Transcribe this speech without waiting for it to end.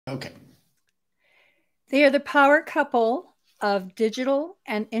Okay. They are the power couple of digital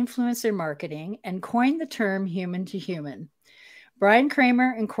and influencer marketing and coined the term human to human. Bryan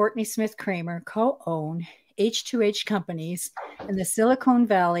Kramer and Courtney Smith Kramer co-own H2H Companies and the Silicon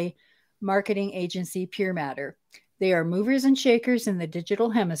Valley marketing agency PureMatter. They are movers and shakers in the digital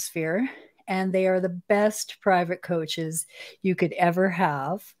hemisphere, and they are the best private coaches you could ever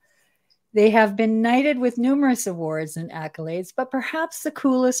have. They have been knighted with numerous awards and accolades, but perhaps the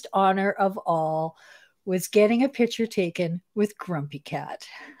coolest honor of all was getting a picture taken with Grumpy Cat.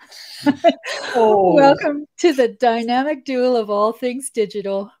 Oh. Welcome to the dynamic duel of all things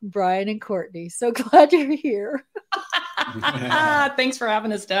digital, Bryan and Courtney. So glad you're here. Thanks for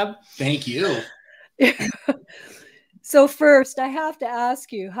having us, Deb. Thank you. So first, I have to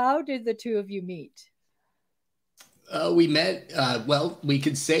ask you, how did the two of you meet? We met, well, we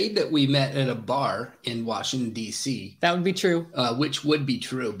could say that we met at a bar in Washington, D.C. That would be true. Which would be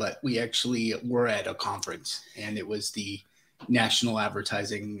true, but we actually were at a conference, and it was the National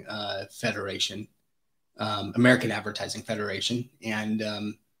Advertising Federation, American Advertising Federation.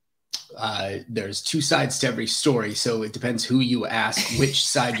 And there's two sides to every story, so it depends who you ask, which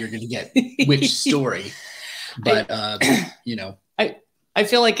side you're going to get, which story. But, you know. I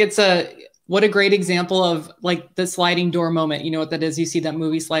feel like what a great example of like the sliding door moment. You know what that is? You see that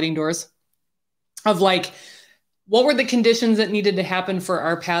movie Sliding Doors, of like, what were the conditions that needed to happen for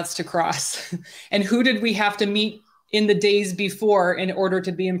our paths to cross? And who did we have to meet in the days before in order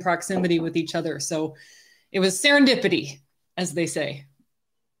to be in proximity with each other? So it was serendipity, as they say.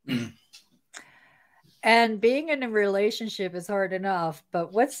 Mm. And being in a relationship is hard enough,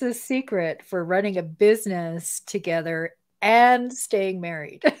 but what's the secret for running a business together and staying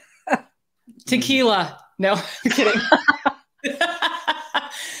married? Tequila. No, I'm kidding.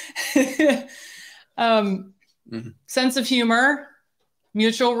 Sense of humor,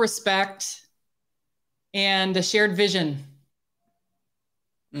 mutual respect, and a shared vision.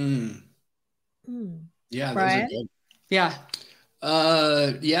 Mm. Mm. Yeah, Bryan? those are good. Yeah.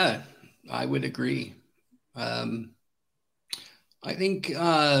 Yeah, I would agree. I think, you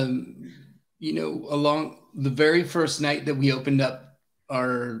know, along the very first night that we opened up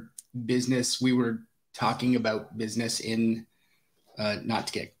our business, we were talking about business in, not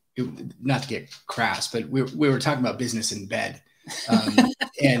to get crass, but we were talking about business in bed.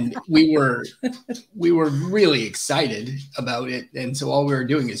 And we were really excited about it. And so all we were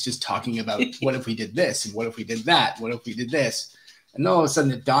doing is just talking about what if we did this, and what if we did that? What if we did this? And all of a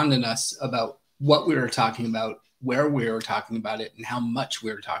sudden it dawned on us about what we were talking about, where we were talking about it, and how much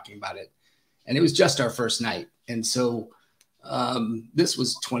we were talking about it. And it was just our first night. And so this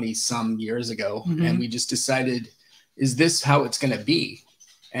was 20 some years ago. Mm-hmm. And we just decided, is this how it's going to be?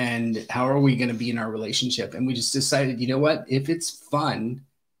 And how are we going to be in our relationship? And we just decided, you know what, if it's fun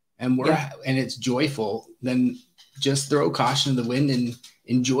and and it's joyful, then just throw caution to the wind and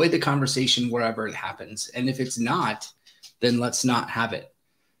enjoy the conversation wherever it happens. And if it's not, then let's not have it.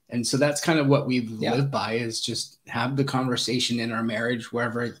 And so that's kind of what we've lived by, is just have the conversation in our marriage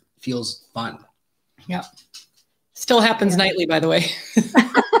wherever it feels fun. Yeah. Still happens nightly, by the way.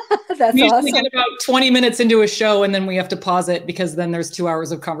 That's we usually awesome. get about 20 minutes into a show, and then we have to pause it because then there's 2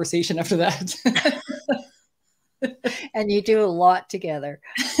 hours of conversation after that. And you do a lot together.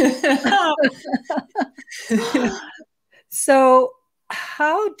 So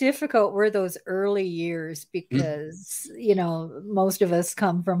how difficult were those early years? Because, you know, most of us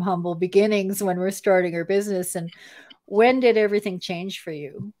come from humble beginnings when we're starting our business. And when did everything change for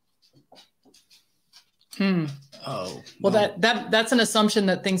you? Oh, well, that's an assumption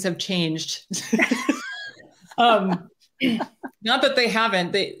that things have changed. Not that they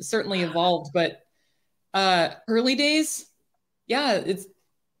haven't, they certainly evolved, but early days,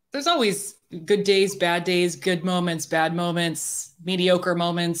 there's always good days, bad days, good moments, bad moments, mediocre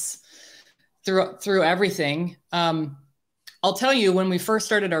moments through everything. I'll tell you, when we first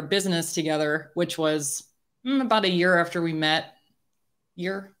started our business together, which was about a year after we met,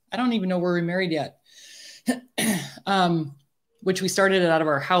 I don't even know where we married yet. Which we started it out of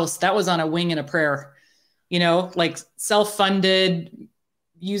our house. That was on a wing and a prayer, you know, like self-funded,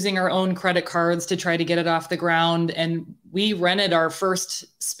 using our own credit cards to try to get it off the ground. And we rented our first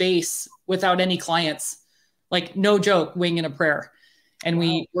space without any clients, like no joke, wing and a prayer. And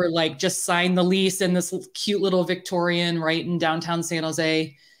we were like, just signed the lease in this cute little Victorian right in downtown San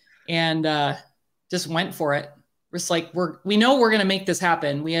Jose, and just went for it. We're just like, we know we're going to make this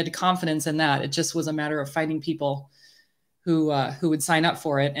happen. We had confidence in that. It just was a matter of finding people who would sign up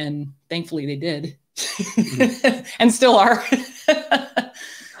for it. And thankfully they did. And still are.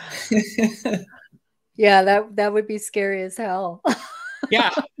 Yeah, that would be scary as hell.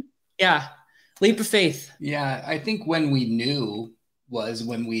 Yeah. Yeah. Leap of faith. Yeah. I think when we knew was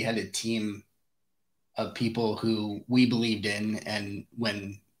when we had a team of people who we believed in, and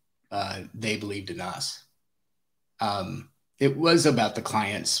when they believed in us. It was about the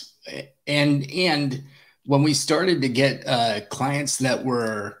clients, and when we started to get clients that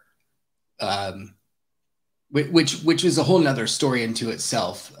were, which is a whole nother story into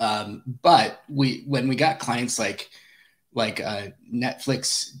itself. But when we got clients like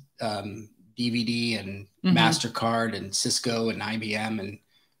Netflix, DVD, and MasterCard, and Cisco, and IBM, and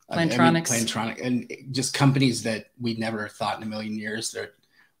Plantronics, and just companies that we'd never thought in a million years that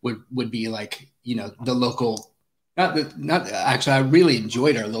would be like, the local. Not actually, I really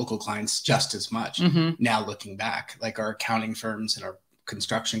enjoyed our local clients just as much. Now looking back, like our accounting firms and our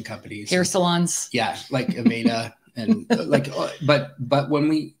construction companies, hair salons, like Aveda, and but when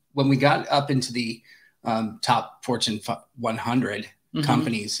we got up into the top Fortune 100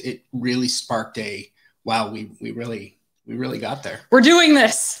 companies, it really sparked a wow. We really got there. We're doing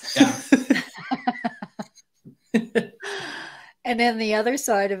this. Yeah. And then the other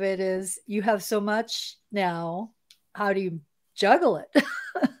side of it is you have so much now. How do you juggle it?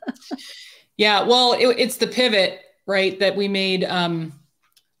 Yeah, well, it's the pivot, right, that we made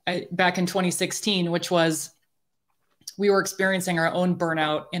back in 2016, which was we were experiencing our own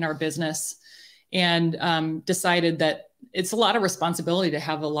burnout in our business, and decided that it's a lot of responsibility to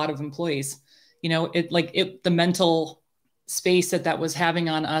have a lot of employees. The mental space that was having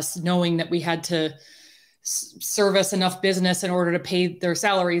on us, knowing that we had to service enough business in order to pay their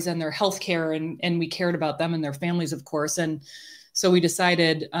salaries and their healthcare, and we cared about them and their families, of course. And so we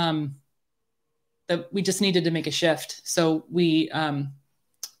decided that we just needed to make a shift. So we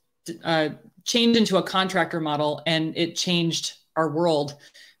changed into a contractor model, and it changed our world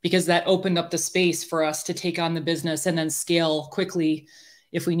because that opened up the space for us to take on the business and then scale quickly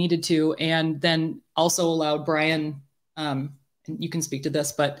if we needed to. And then also allowed Bryan, and you can speak to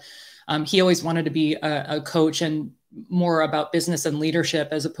this, but he always wanted to be a coach and more about business and leadership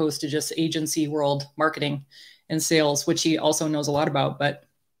as opposed to just agency world marketing and sales, which he also knows a lot about. But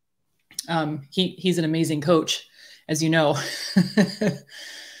he's an amazing coach, as you know.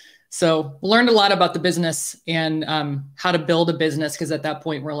 So learned a lot about the business and how to build a business, because at that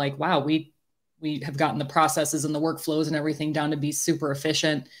point we're like, wow, we have gotten the processes and the workflows and everything down to be super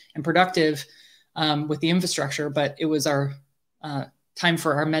efficient and productive with the infrastructure. But it was our time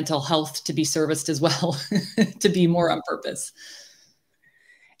for our mental health to be serviced as well, to be more on purpose.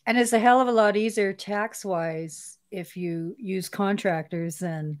 And it's a hell of a lot easier tax-wise if you use contractors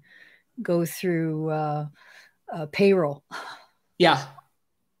than go through payroll. Yeah.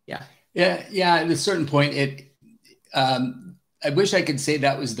 At a certain point, I wish I could say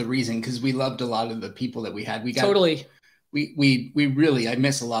that was the reason, because we loved a lot of the people that we had. We really, I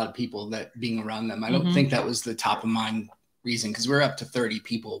miss a lot of people that being around them. I don't think that was the top of mind reason, because we're up to 30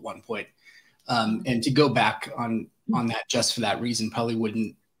 people at one point. And to go back on that just for that reason probably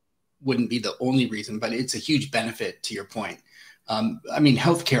wouldn't be the only reason, but it's a huge benefit to your point.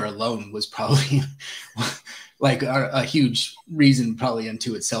 Healthcare alone was probably like a huge reason probably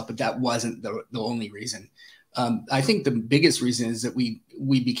unto itself, but that wasn't the only reason. I think the biggest reason is that we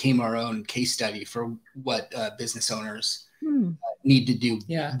became our own case study for what business owners need to do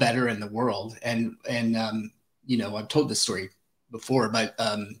better in the world. And I've told this story before, but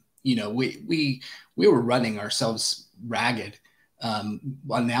we were running ourselves ragged. On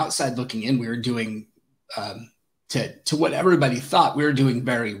the outside looking in, we were doing to what everybody thought we were doing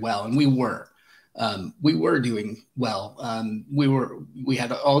very well, and we were doing well. We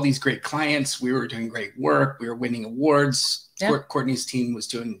had all these great clients. We were doing great work. We were winning awards. Courtney's team was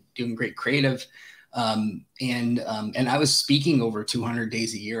doing great creative. And I was speaking over 200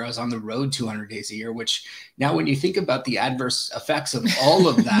 days a year. I was on the road 200 days a year, which now when you think about the adverse effects of all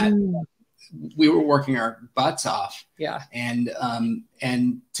of that, we were working our butts off. Yeah. And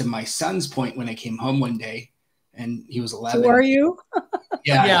to my son's point, when I came home one day and he was 11. Who are you?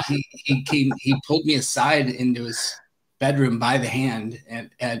 Yeah. He pulled me aside into his bedroom by the hand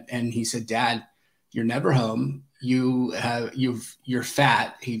and he said, "Dad, you're never home. You're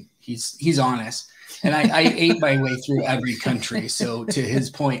fat." He's honest. And I ate my way through every country. So to his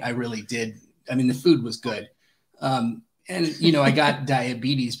point, I really did. The food was good. And I got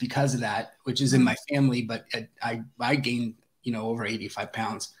diabetes because of that, which is in my family, but I gained, over 85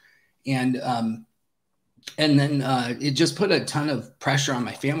 pounds. And then it just put a ton of pressure on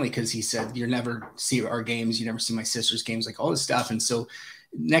my family, because he said, "You never see our games. You never see my sister's games," like all this stuff. And so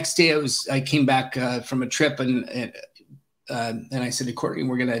next day I came back from a trip and I said to Courtney,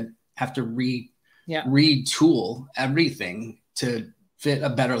 "We're going to have to retool everything fit a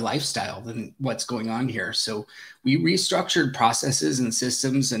better lifestyle than what's going on here. So we restructured processes and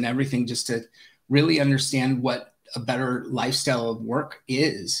systems and everything just to really understand what a better lifestyle of work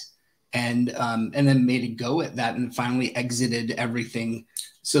is, and then made a go at that, and finally exited everything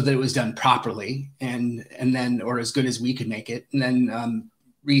so that it was done properly, and then, or as good as we could make it, and then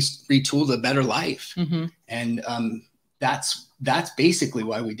retooled a better life. Mm-hmm. And that's basically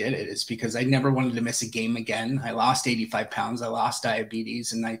why we did it, is because I never wanted to miss a game again. I lost 85 pounds, I lost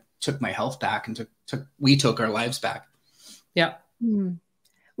diabetes, and I took my health back, and we took our lives back. Yeah. Hmm.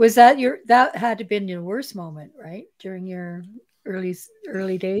 Was that that had to been your worst moment, right? During your early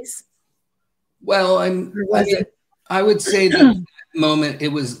days? Well, I would say that moment, it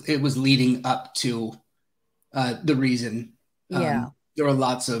was leading up to the reason. Yeah. There were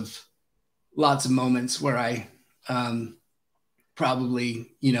lots of moments where I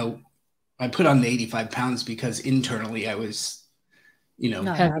probably, I put on the 85 pounds because internally I was,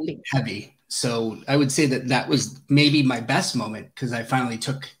 Not heavy. So I would say that was maybe my best moment, because I finally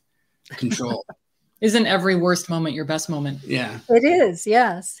took control. Isn't every worst moment your best moment? Yeah, it is.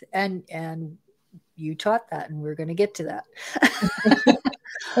 Yes. And you taught that, and we're going to get to that.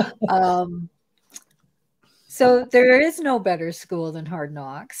 So there is no better school than Hard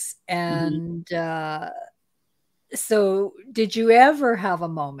Knocks. And so did you ever have a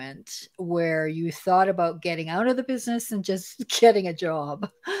moment where you thought about getting out of the business and just getting a job?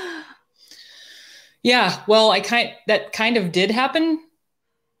 Yeah, well, that kind of did happen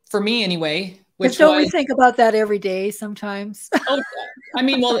for me anyway. Which don't we think about that every day sometimes? Oh, I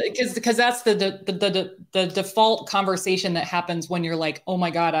mean, well, because that's the default conversation that happens when you're like, oh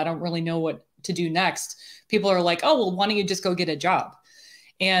my God, I don't really know what to do next. People are like, oh, well, why don't you just go get a job?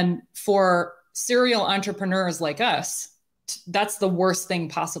 And for serial entrepreneurs like us, that's the worst thing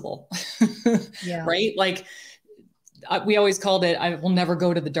possible. Yeah. Right? Like, we always called it, I will never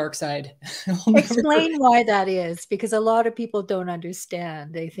go to the dark side. Explain why that is, because a lot of people don't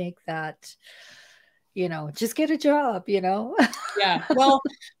understand. They think that, just get a job, Yeah. Well,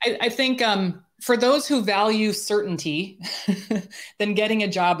 I think for those who value certainty, then getting a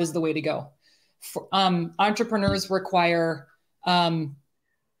job is the way to go. Entrepreneurs require a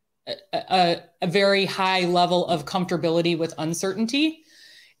very high level of comfortability with uncertainty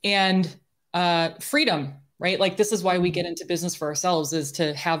and freedom, right? Like, this is why we get into business for ourselves, is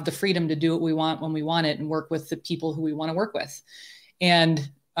to have the freedom to do what we want when we want it and work with the people who we want to work with. And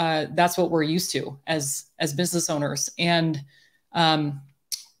that's what we're used to as business owners. And, for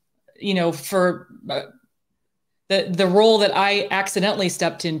the role that I accidentally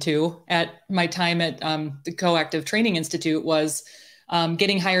stepped into at my time at the Coactive Training Institute was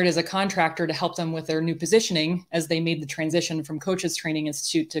getting hired as a contractor to help them with their new positioning as they made the transition from Coaches Training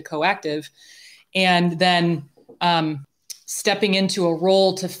Institute to Coactive. And then stepping into a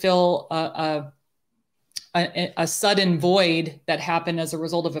role to fill a sudden void that happened as a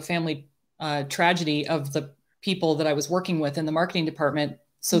result of a family tragedy of the people that I was working with in the marketing department.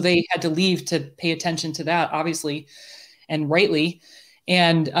 So they had to leave to pay attention to that, obviously, and rightly.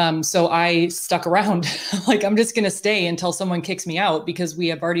 And so I stuck around. Like, I'm just going to stay until someone kicks me out, because we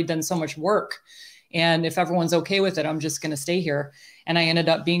have already done so much work. And if everyone's okay with it, I'm just going to stay here. And I ended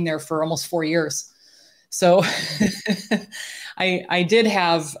up being there for almost 4 years. So I did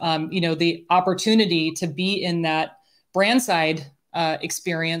have, the opportunity to be in that brand side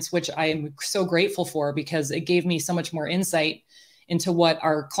experience, which I am so grateful for, because it gave me so much more insight into what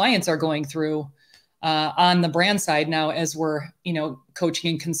our clients are going through on the brand side now, as we're, coaching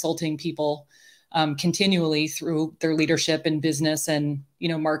and consulting people continually through their leadership and business and,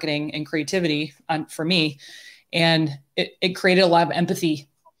 marketing and creativity for me. And it created a lot of empathy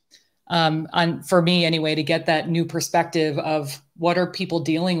for me anyway, to get that new perspective of what are people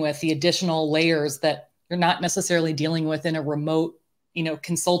dealing with, the additional layers that you're not necessarily dealing with in a remote,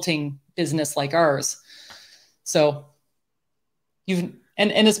 consulting business like ours. So and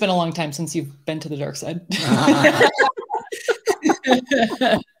it's been a long time since you've been to the dark side.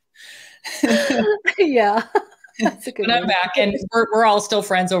 Yeah. That's a good but I'm back, and we're all still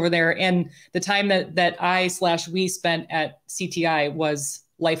friends over there. And the time that we spent at CTI was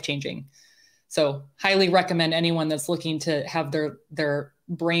life-changing. So highly recommend anyone that's looking to have their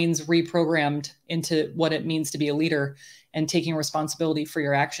brains reprogrammed into what it means to be a leader and taking responsibility for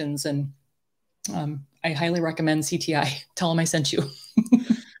your actions. And I highly recommend CTI. Tell them I sent you.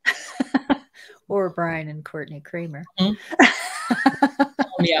 Or Bryan and Courtney Kramer. Mm-hmm.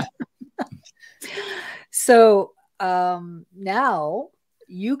 Yeah. So now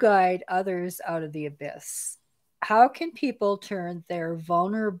you guide others out of the abyss. How can people turn their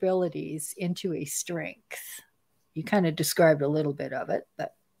vulnerabilities into a strength? You kind of described a little bit of it,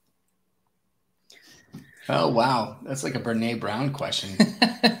 but. Oh, wow. That's like a Brene Brown question.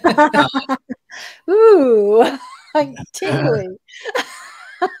 Ooh, I'm tingling.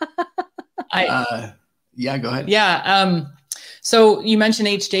 Yeah, go ahead. Yeah. So you mentioned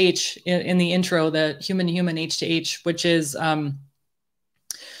H2H in the intro, the human-to-human H2H, which is a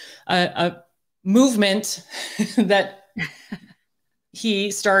movement that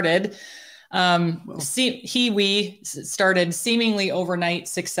he started. We started seemingly overnight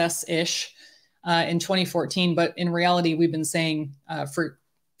success-ish in 2014, but in reality, we've been saying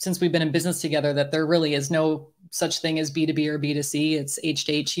since we've been in business together that there really is no such thing as B2B or B2C. It's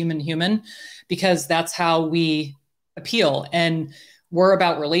H2H, human-human, because that's how we appeal. And we're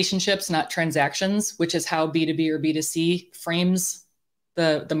about relationships, not transactions, which is how B2B or B2C frames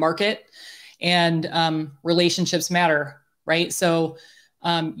the market. And relationships matter, right? So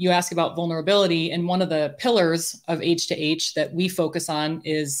you ask about vulnerability, and one of the pillars of H2H that we focus on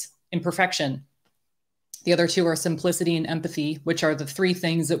is imperfection. The other two are simplicity and empathy, which are the three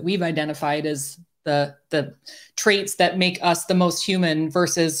things that we've identified as the traits that make us the most human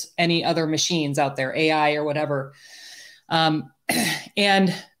versus any other machines out there, AI or whatever.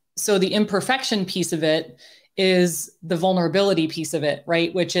 And so the imperfection piece of it is the vulnerability piece of it,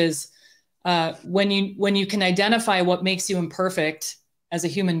 right? Which is when you can identify what makes you imperfect as a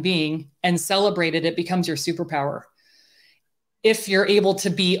human being and celebrate it, it becomes your superpower. If you're able to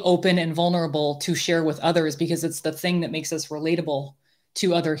be open and vulnerable to share with others, because it's the thing that makes us relatable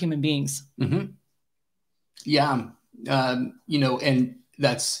to other human beings. Mm-hmm. Yeah. And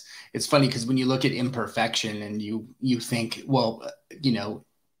it's funny because when you look at imperfection and you think, well,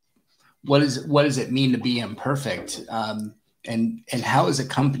 what does it mean to be imperfect? And how as a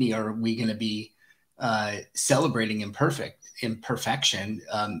company are we going to be celebrating imperfection?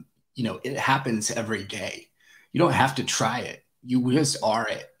 It happens every day. You don't have to try it. You just are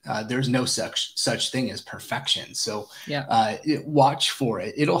it. There's no such thing as perfection. So watch for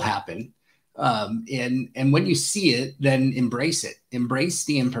it. It'll happen. And when you see it, then embrace it. Embrace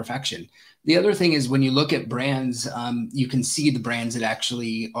the imperfection. The other thing is when you look at brands, you can see the brands that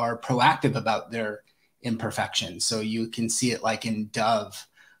actually are proactive about their imperfection. So you can see it like in Dove,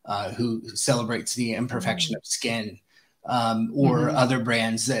 who celebrates the imperfection of skin, or other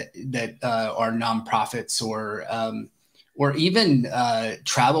brands that are nonprofits, or even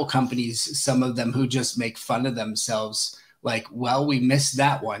travel companies, some of them who just make fun of themselves, like, well, we missed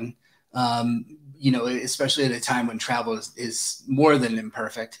that one. Especially at a time when travel is more than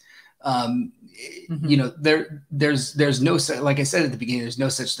imperfect. There's no, like I said at the beginning, there's no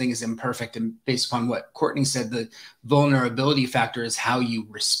such thing as imperfect. And based upon what Courtney said, the vulnerability factor is how you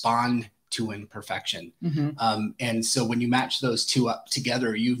respond to imperfection. And so when you match those two up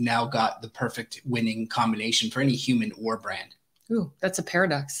together, you've now got the perfect winning combination for any human or brand. Ooh, that's a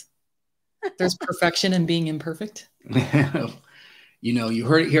paradox. There's perfection in being imperfect. You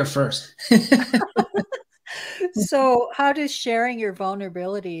heard it here first. So how does sharing your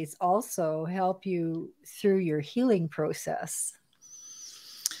vulnerabilities also help you through your healing process?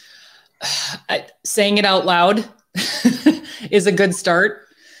 Saying it out loud is a good start.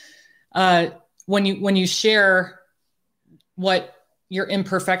 When you share what your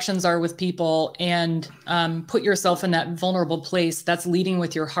imperfections are with people and put yourself in that vulnerable place, that's leading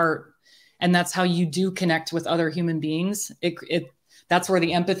with your heart. And that's how you do connect with other human beings. That's where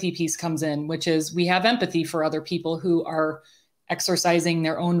the empathy piece comes in, which is we have empathy for other people who are exercising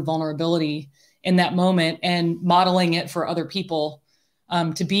their own vulnerability in that moment and modeling it for other people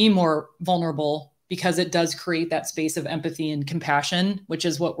to be more vulnerable, because it does create that space of empathy and compassion, which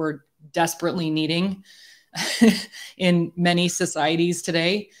is what we're desperately needing in many societies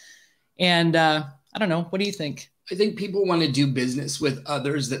today. And I don't know, what do you think? I think people want to do business with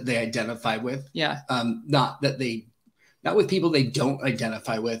others that they identify with. Yeah. Not with people they don't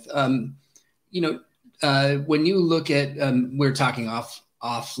identify with. When you look at, we're talking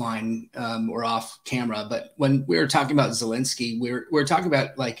offline or off camera, but when we were talking about Zelensky, we're talking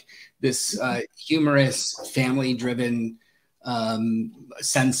about like this humorous, family-driven,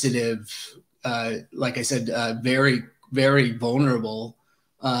 sensitive, like I said, very, very vulnerable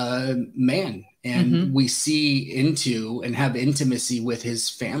man. And we see into and have intimacy with his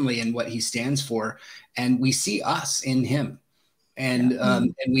family and what he stands for. And we see us in him, and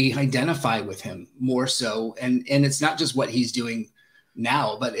we identify with him more so. And it's not just what he's doing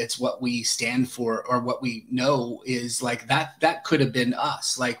now, but it's what we stand for, or what we know is like that could have been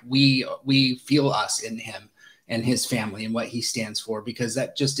us. Like we feel us in him and his family and what he stands for, because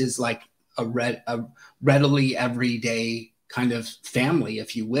that just is like a readily everyday kind of family,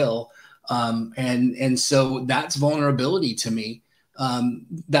 if you will. And so that's vulnerability to me.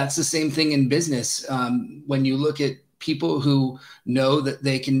 That's the same thing in business. When you look at people who know that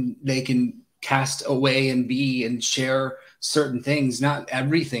they can cast away and be and share certain things, not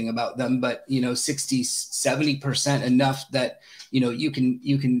everything about them, but 60, 70% enough that you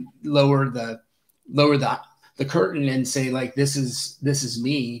can lower the curtain and say, like, this is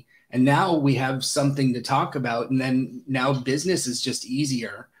me. And now we have something to talk about. And then now business is just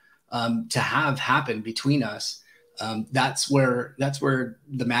easier to have happen between us. That's where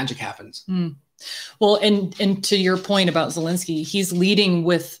the magic happens. Mm. Well, and to your point about Zelensky, he's leading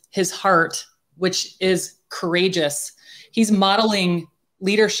with his heart, which is courageous. He's modeling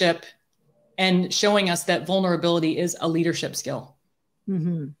leadership and showing us that vulnerability is a leadership skill.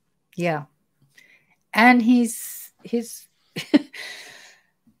 Mm-hmm. Yeah. And he's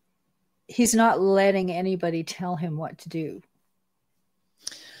he's not letting anybody tell him what to do.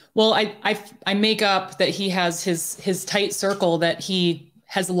 Well, I make up that he has his tight circle that he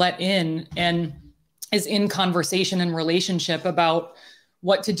has let in and is in conversation and relationship about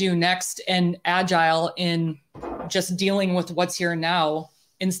what to do next, and agile in just dealing with what's here now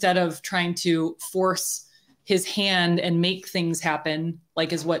instead of trying to force his hand and make things happen,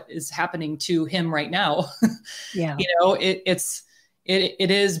 like is what is happening to him right now. Yeah.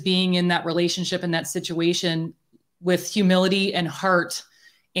 It is being in that relationship, in that situation, with humility and heart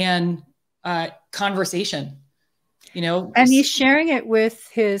and conversation, and he's sharing it with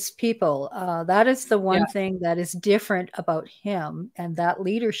his people. That is the one thing that is different about him and that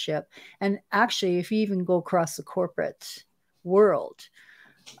leadership. And actually, if you even go across the corporate world,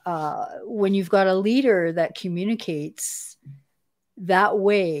 when you've got a leader that communicates that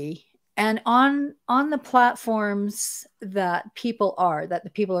way, and on the platforms that the people are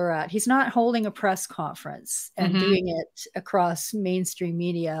at, he's not holding a press conference and doing it across mainstream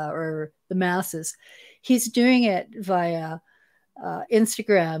media or the masses. He's doing it via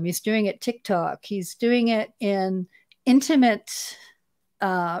Instagram. He's doing it TikTok. He's doing it in intimate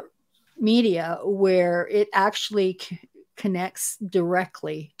media where it actually connects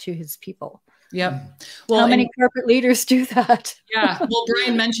directly to his people. Yep. Well, how many corporate leaders do that? Yeah. Well,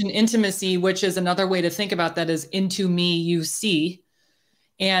 Bryan mentioned intimacy, which is another way to think about that, is into me, you see,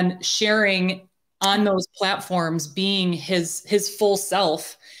 and sharing on those platforms, being his full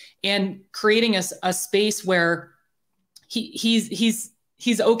self and creating a space where he's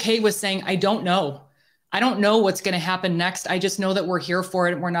okay with saying, I don't know what's going to happen next. I just know that we're here for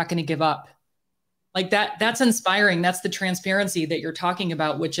it and we're not going to give up. Like that's inspiring. That's the transparency that you're talking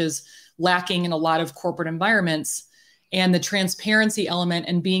about, which is lacking in a lot of corporate environments, and the transparency element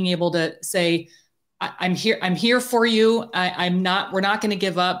and being able to say, I'm here for you. we're not going to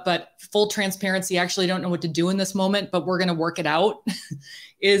give up, but full transparency. Actually, don't know what to do in this moment, but we're going to work it out.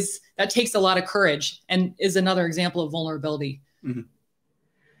 That takes a lot of courage and is another example of vulnerability. Mm-hmm.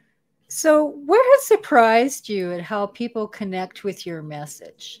 So what has surprised you at how people connect with your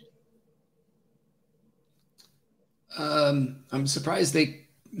message? I'm surprised they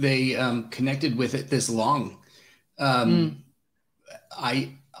connected with it this long. I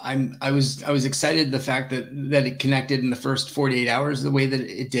was excited the fact that it connected in the first 48 hours the way that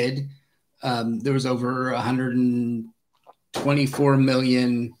it did. There was over 124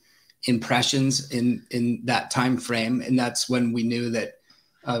 million impressions in that time frame, and that's when we knew that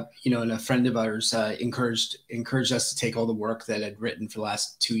and a friend of ours encouraged us to take all the work that I'd written for the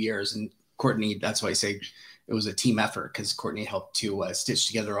last 2 years. And Courtney, that's why I say it was a team effort, because Courtney helped to stitch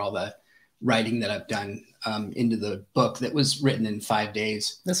together all the writing that I've done into the book that was written in 5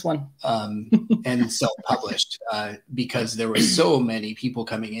 days. This one. And self-published because there were so many people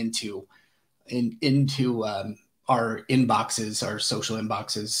coming into our inboxes, our social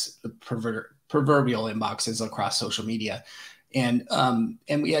inboxes, the proverbial inboxes across social media. And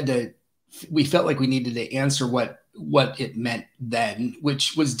we felt like we needed to answer what it meant then,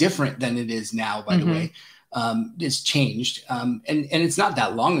 which was different than it is now, by the way. It's changed. And it's not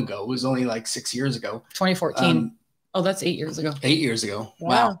that long ago. It was only like 6 years ago. 2014. Oh, that's 8 years ago. 8 years ago.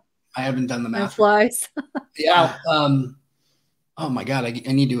 Wow. I haven't done the math. It flies. Yeah. Oh my God. I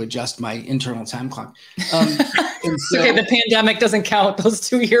need to adjust my internal time clock. And so, okay. The pandemic doesn't count. Those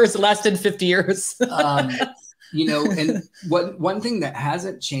 2 years lasted 50 years. And one thing that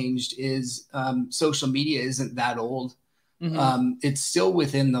hasn't changed is social media isn't that old. It's still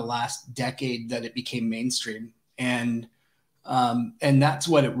within the last decade that it became mainstream. And that's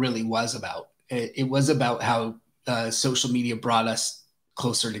what it really was about. It was about how social media brought us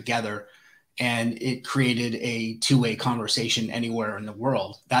closer together, and it created a two-way conversation anywhere in the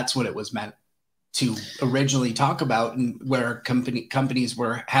world. That's what it was meant to originally talk about, and where companies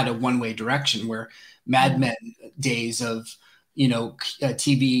had a one-way direction, where Mad Men days of,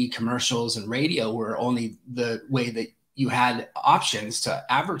 TV commercials and radio were only the way that you had options to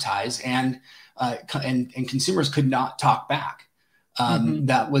advertise, and consumers could not talk back.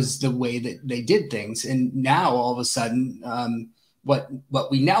 That was the way that they did things. And now all of a sudden,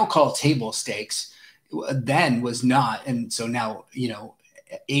 what we now call table stakes then was not. And so now,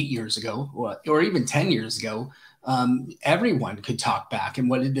 8 years ago, or even 10 years ago, everyone could talk back. And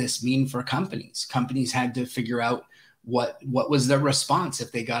what did this mean for companies? Companies had to figure out what was their response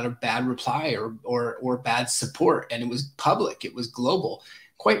if they got a bad reply or bad support. And it was public, it was global.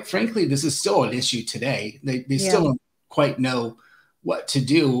 Quite frankly, this is still an issue today. They still don't quite know what to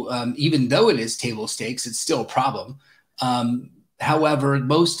do. Even though it is table stakes, it's still a problem. However,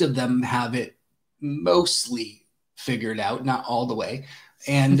 most of them have it mostly figured out, not all the way.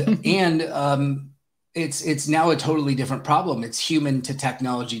 And it's now a totally different problem. It's human to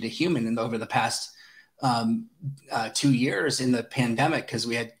technology to human. And over the past 2 years in the pandemic, because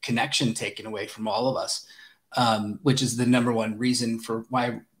we had connection taken away from all of us, which is the number one reason for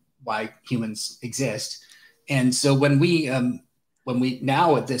why humans exist. And so when we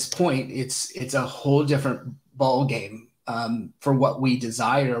now at this point, it's a whole different ball game for what we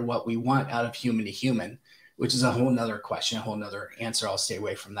desire, what we want out of human to human, which is a whole nother question, a whole nother answer. I'll stay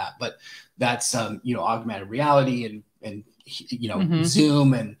away from that. But that's, augmented reality and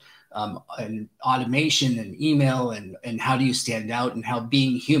Zoom and automation and email and how do you stand out, and how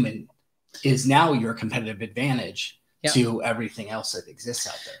being human is now your competitive advantage to everything else that exists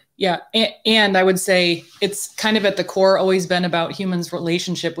out there. Yeah. And I would say it's kind of at the core always been about humans'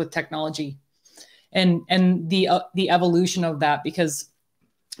 relationship with technology and the evolution of that, because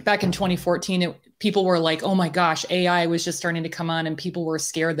back in 2014, people were like, oh my gosh, AI was just starting to come on, and people were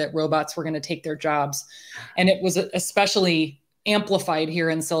scared that robots were going to take their jobs. And it was especially amplified here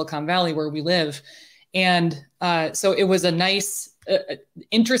in Silicon Valley where we live. And so it was a nice,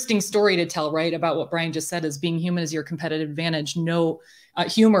 interesting story to tell, right? About what Bryan just said, is being human is your competitive advantage.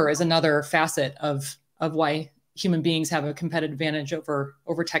 Humor is another facet of why human beings have a competitive advantage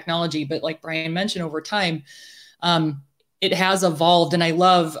over technology. But like Bryan mentioned, over time, it has evolved. And I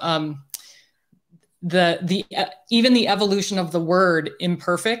love even the evolution of the word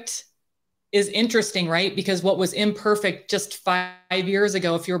imperfect is interesting, right? Because what was imperfect just 5 years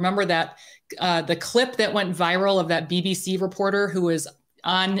ago, if you remember that, the clip that went viral of that BBC reporter who was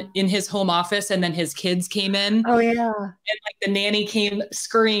in his home office, and then his kids came in. Oh yeah. And like the nanny came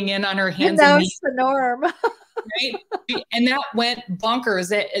scurrying in on her hands and and knees. That was the norm. Right? And that went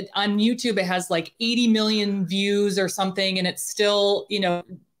bonkers. On YouTube, it has like 80 million views or something. And it's still,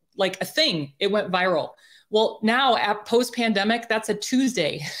 like a thing. It went viral. Well, now at post-pandemic, that's a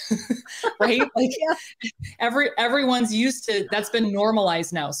Tuesday, right? Like everyone's used to, that's been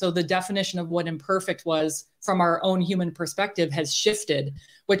normalized now. So the definition of what imperfect was from our own human perspective has shifted,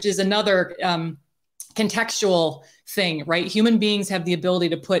 which is another contextual thing, right? Human beings have the ability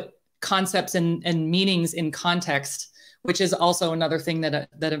to put concepts and meanings in context, which is also another thing that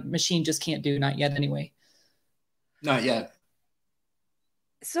a machine just can't do. Not yet anyway. Not yet.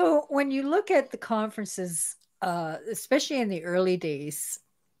 So when you look at the conferences, especially in the early days,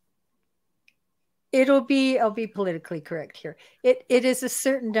 I'll be politically correct here. It is a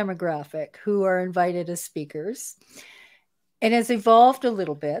certain demographic who are invited as speakers. It has evolved a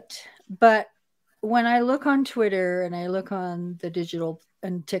little bit, but when I look on Twitter and I look on the digital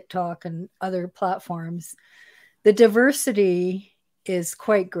and TikTok and other platforms, the diversity is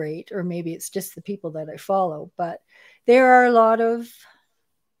quite great, or maybe it's just the people that I follow, but there are a lot of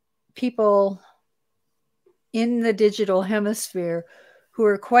people in the digital hemisphere who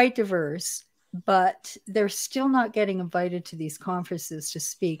are quite diverse, but they're still not getting invited to these conferences to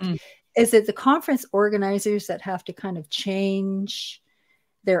speak. Is it the conference organizers that have to kind of change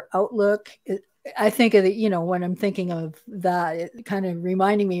their outlook? I think of the, when I'm thinking of that, it kind of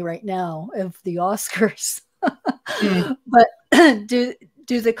reminding me right now of the Oscars. But do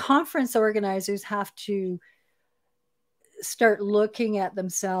the conference organizers have to start looking at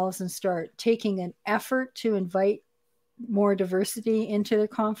themselves and start taking an effort to invite more diversity into their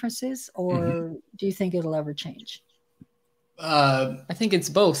conferences, or do you think it'll ever change? I think it's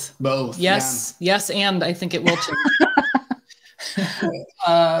both. Both. Yes. Yeah. Yes. And I think it will change.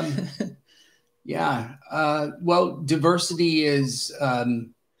 Yeah. Well, diversity is,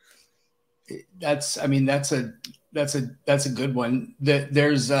 that's a good one.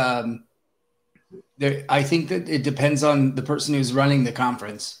 I think that it depends on the person who's running the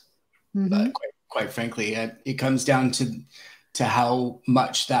conference. Quite frankly, it comes down to to how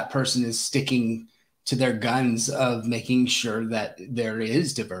much that person is sticking to their guns of making sure that there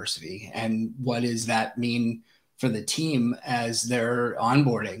is diversity, and what does that mean for the team as they're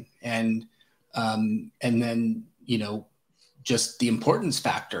onboarding, and then, you know, just the importance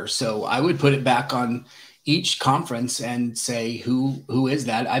factor. So I would put it back on each conference and say, who is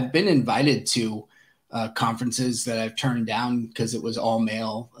that? I've been invited to conferences that I've turned down because it was all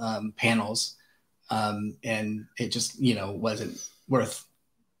male panels. And it just, you know, wasn't worth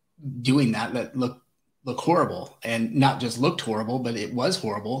doing that. That looked horrible, and not just looked horrible, but it was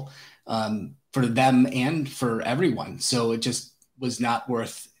horrible for them and for everyone. So it just was not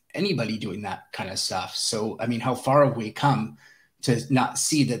worth anybody doing that kind of stuff. So, I mean, how far have we come to not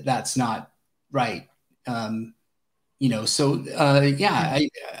see that that's not right? You know, so yeah,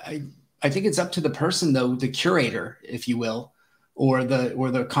 I think it's up to the person, though, the curator, if you will, or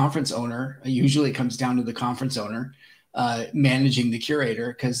the conference owner. Usually it comes down to the conference owner managing the curator,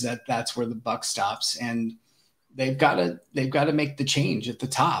 because that's where the buck stops. And they've got to make the change at the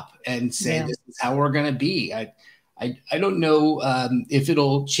top and say, this is how we're going to be. I don't know if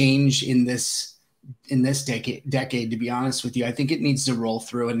it'll change in this decade, to be honest with you. I think it needs to roll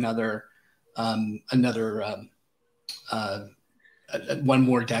through another one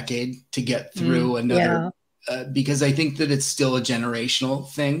more decade to get through another, because I think that it's still a generational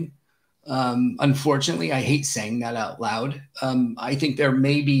thing. Unfortunately, I hate saying that out loud. I think there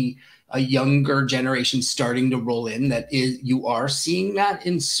may be a younger generation starting to roll in you are seeing that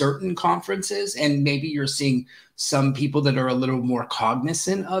in certain conferences, and maybe you're seeing some people that are a little more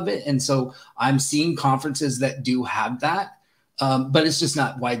cognizant of it. And so I'm seeing conferences that do have that, but it's just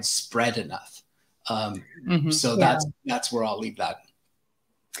not widespread enough. So that's where I'll leave that.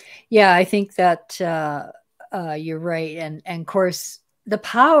 Yeah, I think that you're right. And of course, the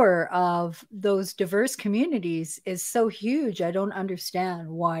power of those diverse communities is so huge. I don't understand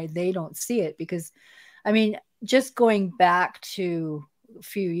why they don't see it, because, I mean, just going back to a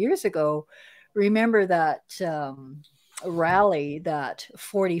few years ago, remember that rally that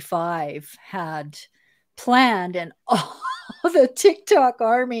 45 had planned, and all the TikTok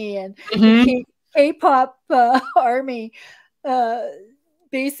army and the K-pop army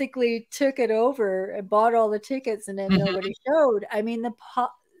basically took it over and bought all the tickets, and then nobody showed. I mean,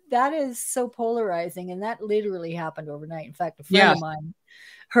 that is so polarizing, and that literally happened overnight. In fact, a friend of mine,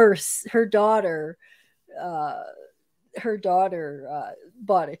 her daughter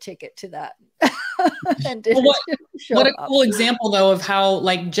bought a ticket to that. And what a cool example, though, of how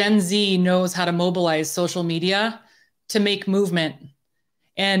like Gen Z knows how to mobilize social media to make movement.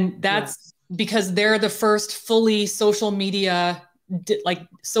 And that's because they're the first fully social media, like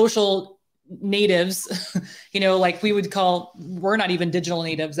social natives, you know, like we would call, we're not even digital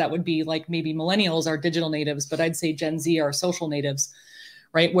natives. That would be like maybe millennials are digital natives, but I'd say Gen Z are social natives,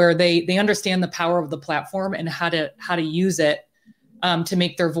 right? Where they understand the power of the platform and how to use it to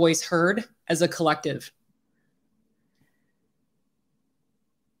make their voice heard as a collective.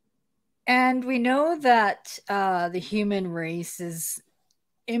 And we know that the human race is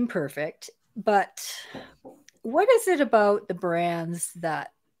imperfect, but what is it about the brands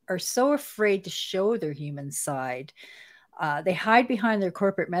that are so afraid to show their human side? They hide behind their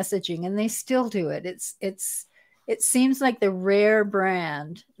corporate messaging, and they still do it. It seems like the rare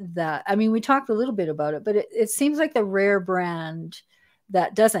brand that, I mean, we talked a little bit about it, but it seems like the rare brand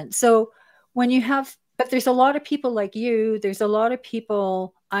that doesn't. So when you have, but there's a lot of people like you, there's a lot of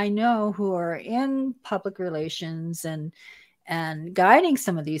people I know who are in public relations and guiding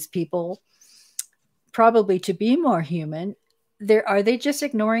some of these people probably to be more human. Are they just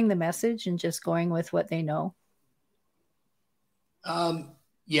ignoring the message and just going with what they know?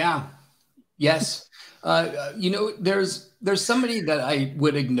 Yeah. Yes. You know, there's somebody that I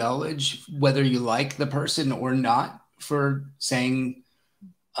would acknowledge, whether you like the person or not, for saying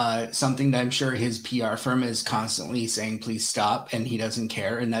something that I'm sure his PR firm is constantly saying, please stop, and he doesn't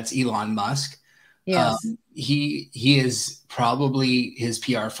care. And that's Elon Musk. Yes. He is probably his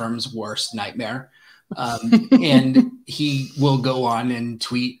PR firm's worst nightmare. And he will go on and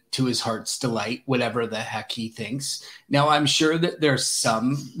tweet to his heart's delight, whatever the heck he thinks. Now, I'm sure that there's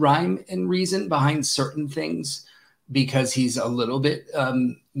some rhyme and reason behind certain things, because he's a little bit,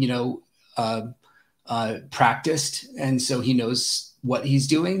 practiced. And so he knows what he's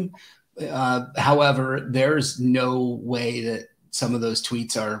doing. However, there's no way that some of those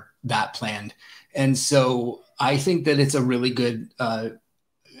tweets are that planned. And so I think that it's a really good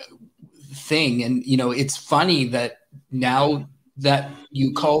thing. And, you know, it's funny that now that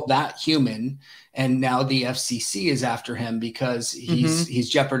you call that human, and now the FCC is after him because he's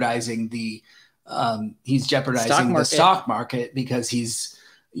jeopardizing the he's jeopardizing the stock market because he's,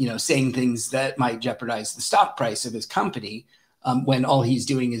 you know, saying things that might jeopardize the stock price of his company, when all he's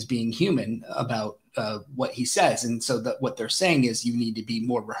doing is being human about what he says. And so that what they're saying is you need to be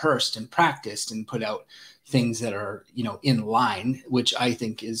more rehearsed and practiced and put out things that are, you know, in line, which I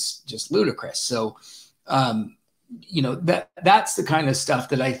think is just ludicrous. So, you know, that's the kind of stuff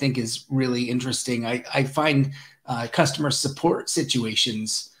that I think is really interesting. I find customer support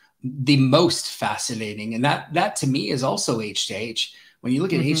situations the most fascinating. And that to me is also H2H. When you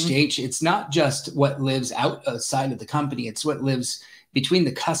look at H2H, it's not just what lives outside of the company, it's what lives between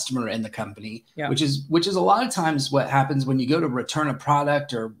the customer and the company, which is a lot of times what happens when you go to return a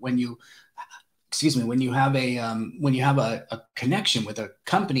product, or when you, when you have a connection with a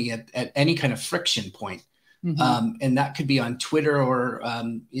company at any kind of friction point. And that could be on Twitter, or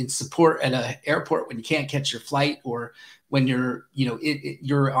in support at an airport when you can't catch your flight, or when you're, you know,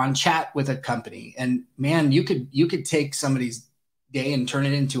 you're on chat with a company. And man, you could take somebody's day and turn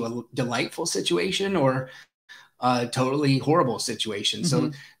it into a delightful situation or a totally horrible situation.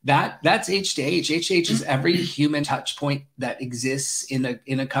 So that's H2H. H2H is every human touch point that exists in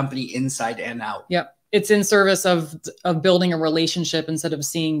a company, inside and out. Yep. It's in service of building a relationship instead of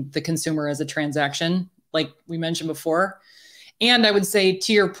seeing the consumer as a transaction, like we mentioned before. And I would say,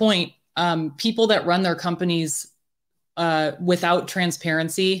 to your point, people that run their companies without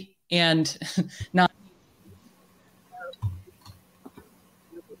transparency and not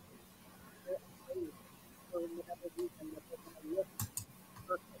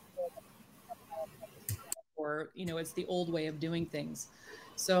or, you know, it's the old way of doing things.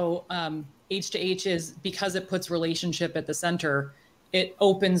 So H2H is, because it puts relationship at the center, it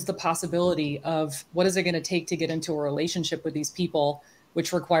opens the possibility of what is it going to take to get into a relationship with these people,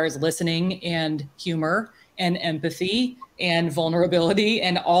 which requires listening and humor and empathy and vulnerability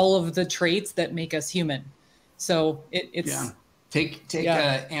and all of the traits that make us human. So it's take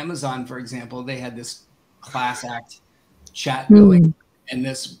Amazon, for example. They had this class act chat going, and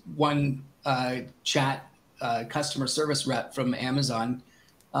this one chat customer service rep from Amazon,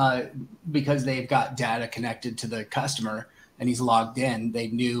 because they've got data connected to the customer and he's logged in, he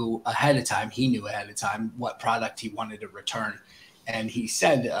knew ahead of time what product he wanted to return. And he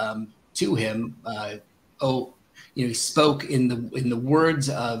said to him, he spoke in the words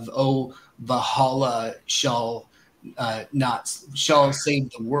of, Valhalla shall save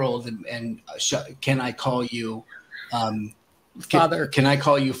the world, and can I call you Father? Can I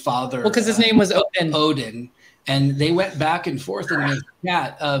call you Father? Well, because his name was Odin. Odin. And they went back and forth in the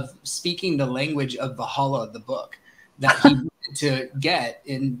chat of speaking the language of Valhalla, the book that he wanted to get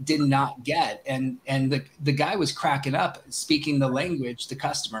and did not get. And the guy was cracking up, speaking the language, the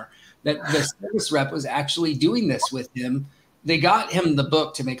customer, that the service rep was actually doing this with him. They got him the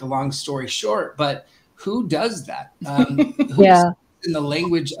book, to make a long story short, but who does that? Who's in the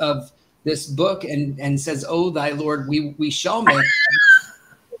language of this book and says, "Oh, thy Lord, we shall make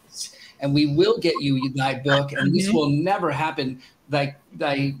and we will get you thy book, and this will never happen. Thy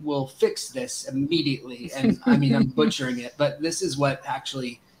will fix this immediately." And I mean, I'm butchering it, but this is what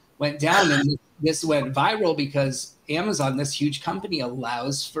actually went down, and this went viral because Amazon, this huge company,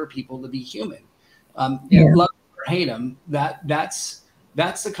 allows for people to be human. Love or hate them. That's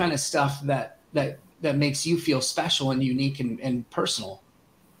the kind of stuff that makes you feel special and unique and personal.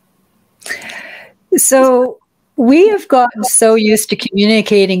 So we have gotten so used to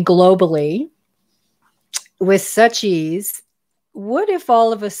communicating globally with such ease. What if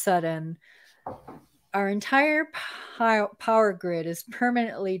all of a sudden our entire power grid is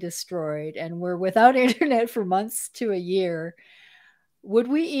permanently destroyed and we're without internet for months to a year? Would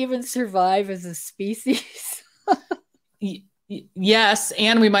we even survive as a species? Yes,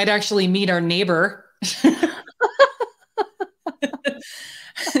 and we might actually meet our neighbor.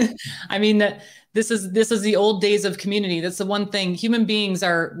 I mean, this is the old days of community. That's the one thing. Human beings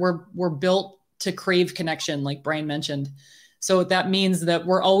we're built to crave connection, like Bryan mentioned. So that means that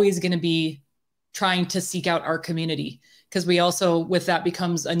we're always going to be trying to seek out our community, because we also, with that,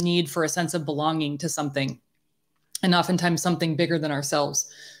 becomes a need for a sense of belonging to something, and oftentimes something bigger than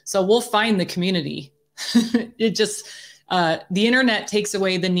ourselves. So we'll find the community. It just, the internet takes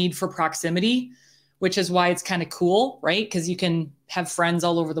away the need for proximity, which is why it's kind of cool, right? Because you can have friends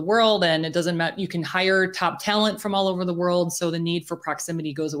all over the world, and it doesn't matter. You can hire top talent from all over the world. So the need for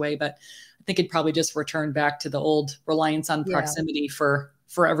proximity goes away. But I think it'd probably just return back to the old reliance on proximity for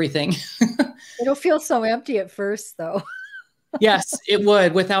everything. It'll feel so empty at first, though. Yes, it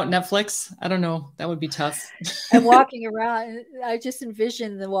would. Without Netflix, I don't know. That would be tough. And walking around, I just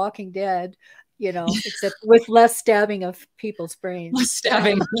envision The Walking Dead, you know, except with less stabbing of people's brains. Less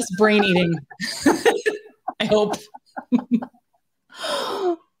stabbing, less brain eating. I hope.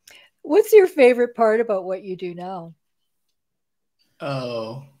 What's your favorite part about what you do now?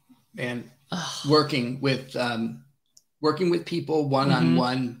 Oh, man, working with people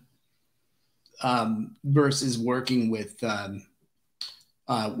one-on-one, versus working with a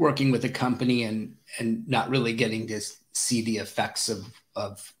company and not really getting to see the effects of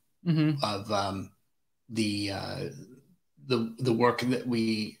the work that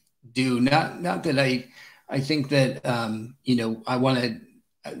we do. Not that I think that you know, I want to,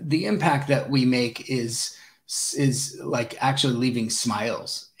 the impact that we make is like actually leaving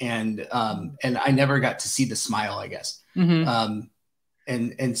smiles, and I never got to see the smile, I guess.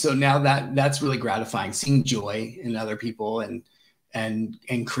 And so now that's really gratifying, seeing joy in other people and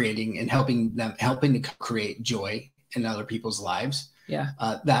creating and helping to create joy in other people's lives. Yeah.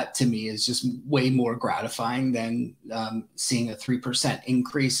 That to me is just way more gratifying than seeing a 3%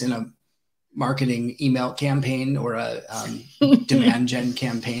 increase in a marketing email campaign or a demand gen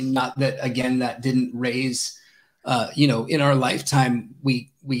campaign. Not that, again, that didn't raise, you know, in our lifetime,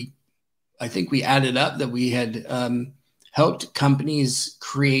 I think we added up that we had helped companies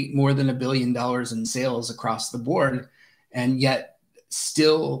create more than $1 billion in sales across the board. And yet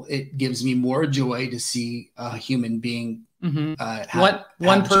still it gives me more joy to see a human being one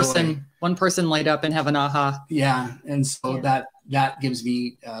person light up and have an aha. Yeah. And so that gives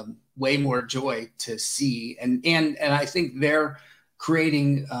me way more joy to see. And I think they're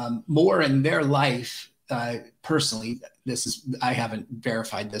creating more in their life. Personally, I haven't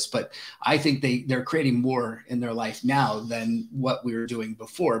verified this, but I think they're creating more in their life now than what we were doing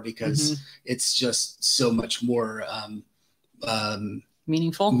before, because it's just so much more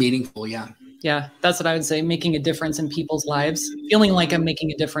meaningful. Yeah. Yeah. That's what I would say. Making a difference in people's lives, feeling like I'm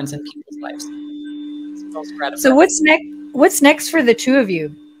making a difference in people's lives. So what's next for the two of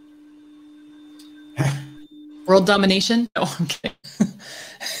you? World domination? Oh, okay.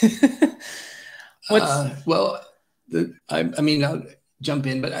 Well, I mean, I'll jump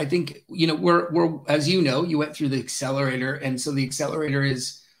in, but I think, you know, we're, as you know, you went through the accelerator. And so the accelerator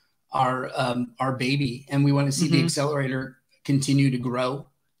is our baby, and we want to see the accelerator continue to grow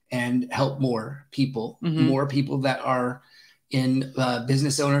and help more people that are in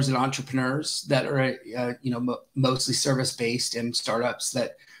business owners and entrepreneurs that are, you know, mostly service-based, and startups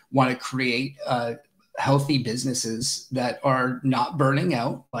that want to create healthy businesses that are not burning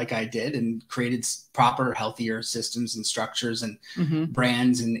out like I did, and created proper, healthier systems and structures and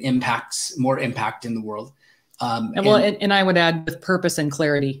brands and more impact in the world. And I would add, with purpose and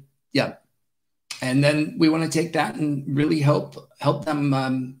clarity. Yeah. And then we want to take that and really help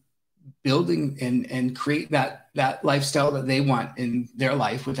them building and create that lifestyle that they want in their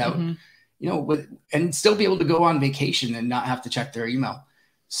life without, you know, and still be able to go on vacation and not have to check their email.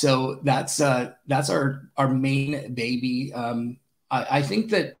 So that's our main baby. I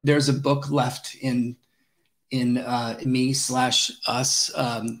think that there's a book left in me/us,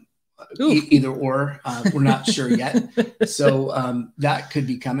 either or, we're not sure yet. So that could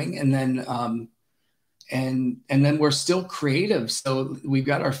be coming. And then and then we're still creative. So we've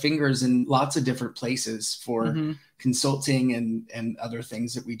got our fingers in lots of different places for consulting and other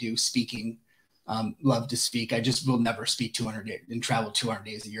things that we do. Speaking, love to speak. I just will never speak 200 days and travel 200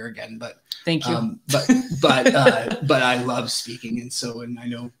 days a year again. But thank you. But I love speaking, and I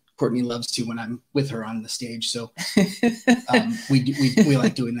know Courtney loves to when I'm with her on the stage. So we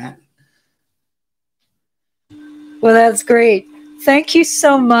like doing that. Well, that's great. Thank you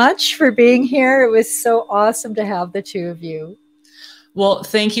so much for being here. It was so awesome to have the two of you. Well,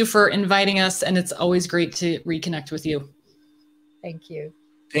 thank you for inviting us, and it's always great to reconnect with you. Thank you.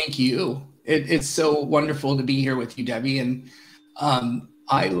 Thank you. It's so wonderful to be here with you, Debbie. And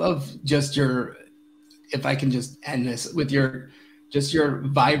I love just if I can just end this with your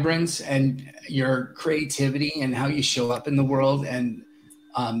vibrance and your creativity and how you show up in the world. And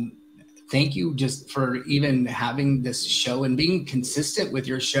thank you just for even having this show and being consistent with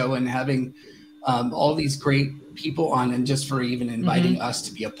your show, and having all these great people on, and just for even inviting us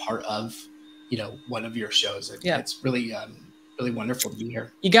to be a part of, you know, one of your shows. It's really, really wonderful to be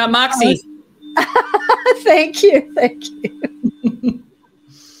here. You got Moxie. Thank you. Thank you.